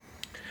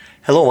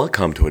Hello,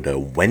 welcome to the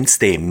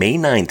Wednesday, May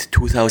 9th,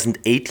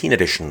 2018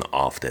 edition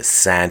of the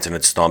SANS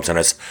Internet Storm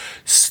Center's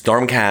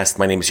StormCast.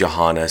 My name is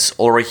Johannes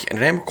Ulrich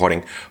and I'm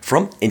recording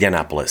from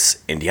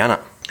Indianapolis,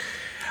 Indiana.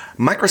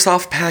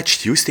 Microsoft Patch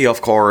Tuesday,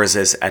 of course,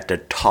 is at the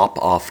top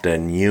of the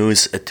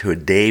news.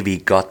 Today we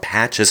got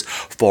patches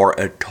for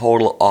a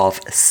total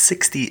of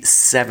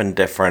 67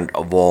 different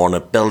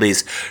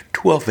vulnerabilities,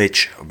 2 of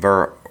which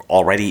were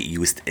already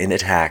used in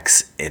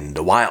attacks in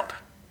the wild.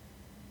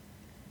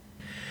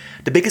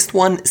 The biggest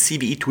one,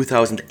 CVE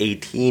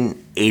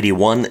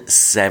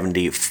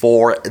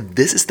 2018-8174.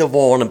 This is the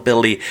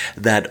vulnerability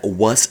that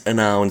was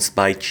announced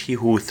by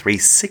Qihoo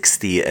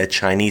 360, a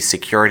Chinese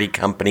security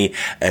company,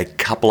 a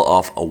couple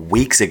of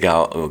weeks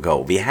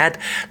ago. We had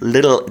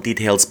little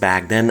details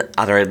back then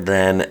other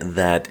than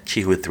that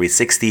Qihoo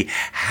 360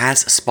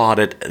 has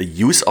spotted the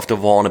use of the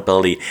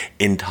vulnerability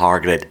in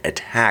targeted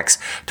attacks.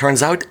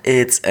 Turns out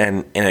it's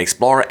an Internet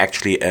Explorer,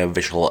 actually a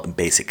Visual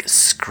Basic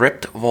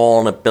Script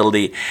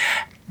vulnerability.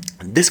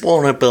 This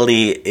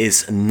vulnerability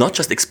is not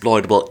just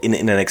exploitable in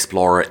Internet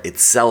Explorer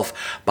itself,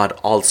 but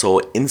also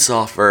in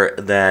software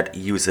that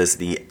uses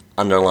the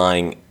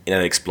underlying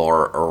Internet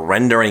Explorer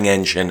rendering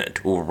engine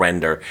to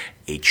render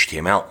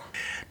HTML.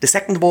 The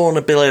second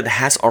vulnerability that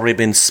has already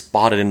been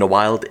spotted in the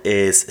wild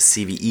is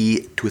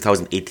CVE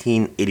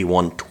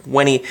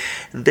 2018-8120.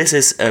 This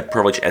is a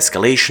privilege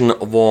escalation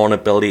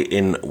vulnerability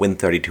in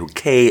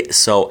Win32k,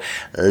 so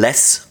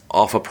less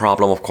of a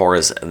problem, of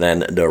course, than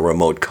the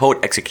remote code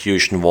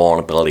execution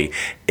vulnerability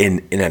in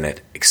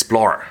Internet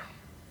Explorer.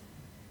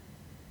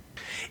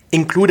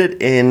 Included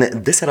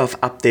in this set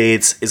of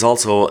updates is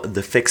also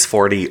the fix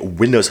for the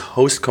Windows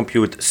Host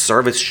Compute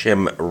Service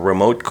Shim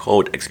remote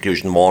code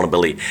execution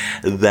vulnerability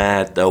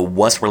that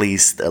was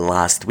released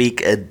last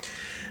week.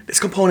 This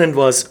component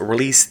was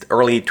released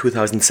early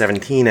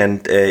 2017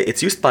 and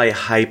it's used by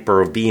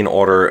Hyper-V in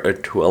order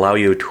to allow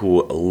you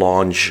to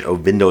launch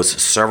Windows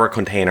Server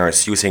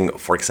containers using,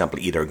 for example,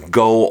 either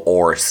Go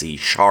or C#.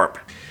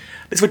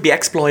 This would be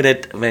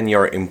exploited when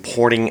you're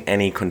importing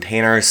any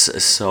containers,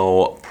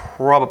 so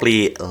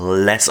probably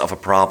less of a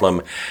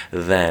problem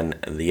than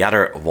the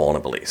other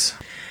vulnerabilities.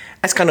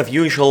 As kind of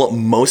usual,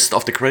 most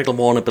of the critical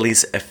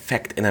vulnerabilities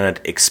affect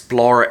Internet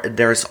Explorer.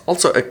 There's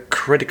also a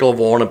critical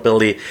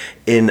vulnerability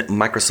in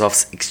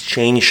Microsoft's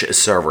Exchange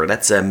server.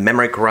 That's a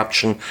memory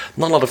corruption.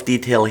 Not a lot of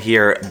detail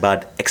here,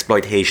 but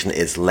exploitation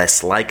is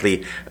less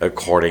likely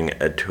according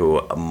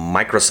to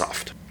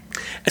Microsoft.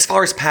 As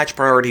far as patch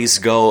priorities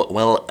go,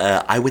 well,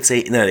 I would say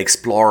Internet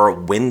Explorer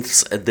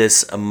wins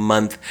this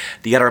month.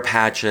 The other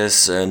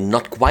patches,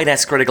 not quite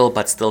as critical,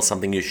 but still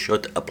something you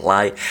should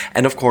apply.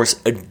 And of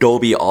course,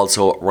 Adobe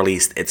also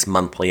released its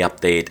monthly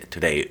update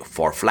today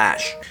for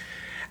Flash.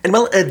 And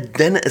well,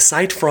 then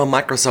aside from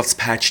Microsoft's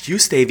Patch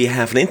Tuesday, we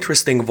have an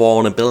interesting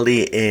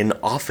vulnerability in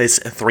Office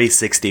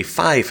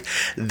 365.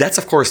 That's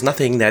of course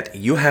nothing that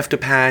you have to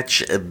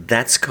patch.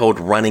 That's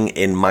code running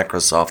in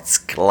Microsoft's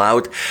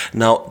cloud.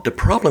 Now, the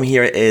problem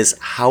here is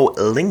how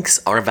links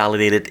are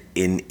validated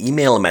in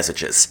email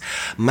messages.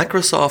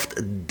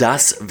 Microsoft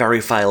does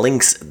verify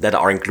links that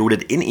are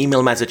included in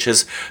email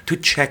messages to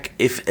check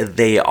if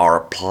they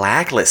are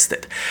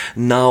blacklisted.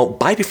 Now,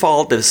 by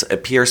default, this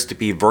appears to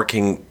be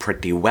working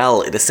pretty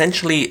well. It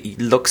essentially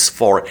looks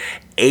for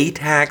A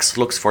tags,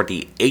 looks for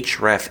the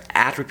href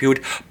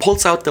attribute,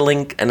 pulls out the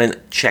link, and then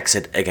checks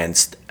it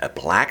against a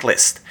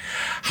blacklist.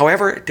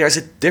 However, there's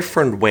a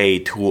different way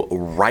to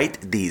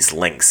write these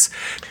links.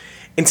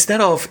 Instead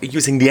of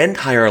using the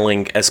entire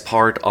link as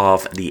part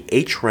of the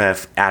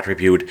href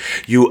attribute,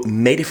 you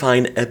may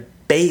define a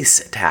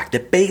base tag. The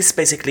base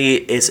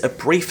basically is a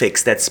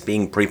prefix that's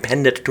being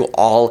prepended to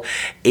all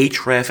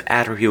href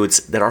attributes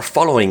that are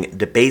following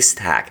the base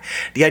tag.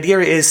 The idea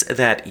is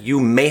that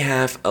you may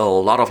have a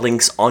lot of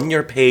links on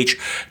your page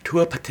to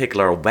a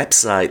particular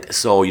website,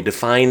 so you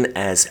define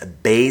as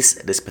base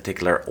this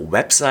particular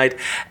website,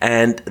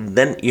 and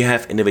then you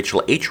have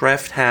individual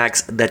href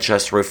tags that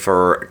just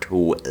refer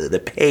to the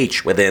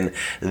page within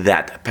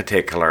that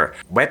particular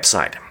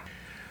website.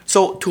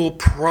 So to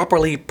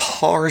properly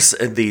parse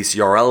these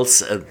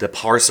URLs, the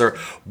parser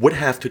would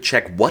have to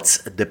check what's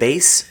the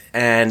base,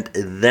 and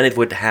then it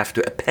would have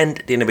to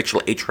append the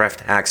individual href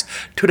tags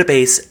to the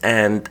base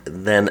and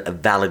then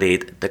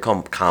validate the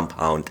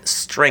compound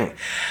string.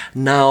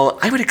 Now,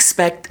 I would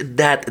expect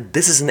that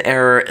this is an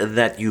error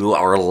that you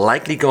are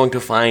likely going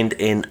to find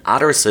in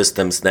other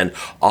systems than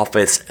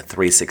Office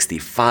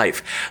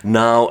 365.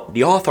 Now,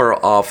 the author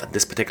of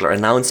this particular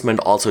announcement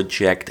also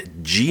checked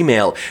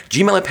Gmail.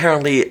 Gmail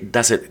apparently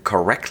does it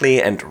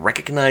correctly and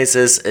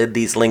recognizes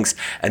these links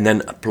and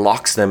then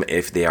blocks them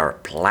if they are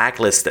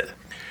blacklisted.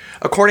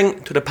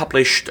 According to the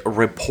published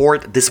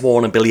report, this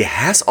vulnerability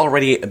has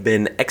already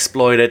been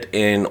exploited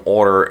in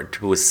order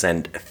to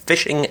send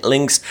phishing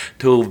links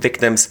to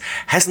victims.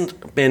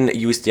 Hasn't been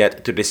used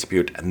yet to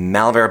distribute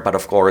malware, but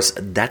of course,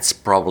 that's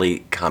probably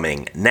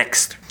coming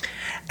next.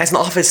 As an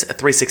Office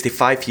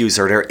 365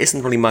 user, there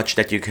isn't really much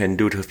that you can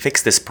do to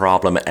fix this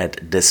problem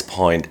at this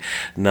point.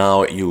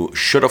 Now, you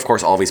should of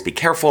course always be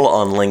careful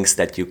on links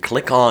that you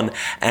click on,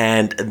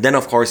 and then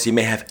of course you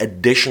may have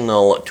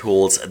additional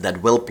tools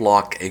that will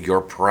block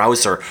your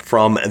browser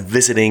from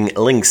visiting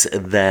links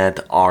that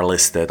are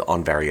listed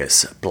on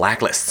various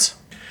blacklists.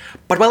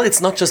 But well,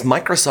 it's not just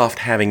Microsoft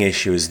having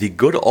issues. The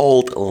good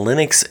old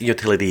Linux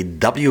utility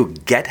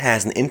wget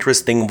has an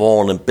interesting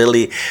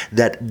vulnerability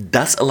that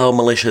does allow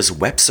malicious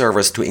web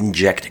servers to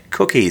inject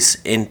cookies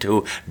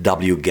into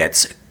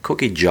wget's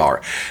cookie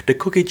jar. The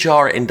cookie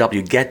jar in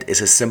wget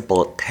is a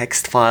simple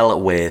text file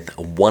with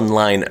one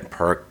line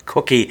per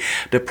cookie.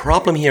 The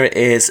problem here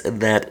is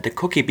that the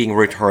cookie being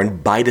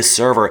returned by the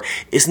server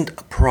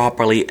isn't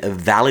properly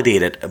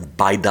validated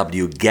by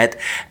wget,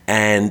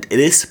 and it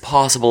is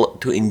possible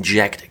to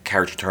inject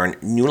character return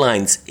new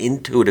lines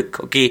into the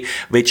cookie,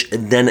 which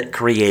then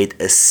create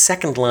a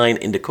second line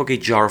in the cookie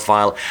jar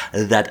file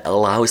that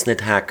allows an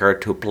attacker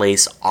to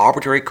place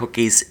arbitrary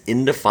cookies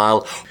in the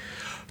file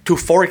to,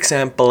 for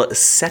example,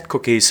 set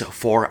cookies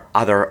for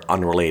other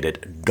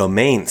unrelated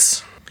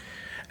domains.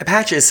 A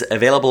patch is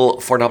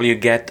available for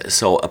wget,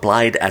 so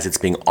apply it as it's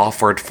being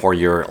offered for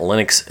your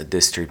Linux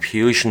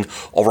distribution.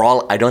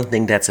 Overall, I don't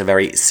think that's a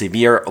very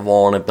severe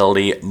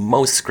vulnerability.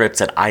 Most scripts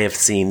that I have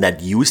seen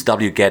that use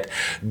wget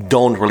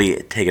don't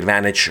really take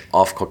advantage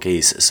of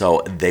cookies,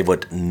 so they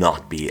would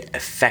not be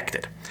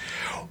affected.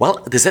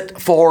 Well, this is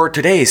it for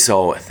today,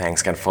 so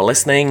thanks again for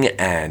listening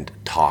and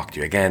talk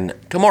to you again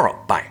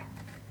tomorrow. Bye.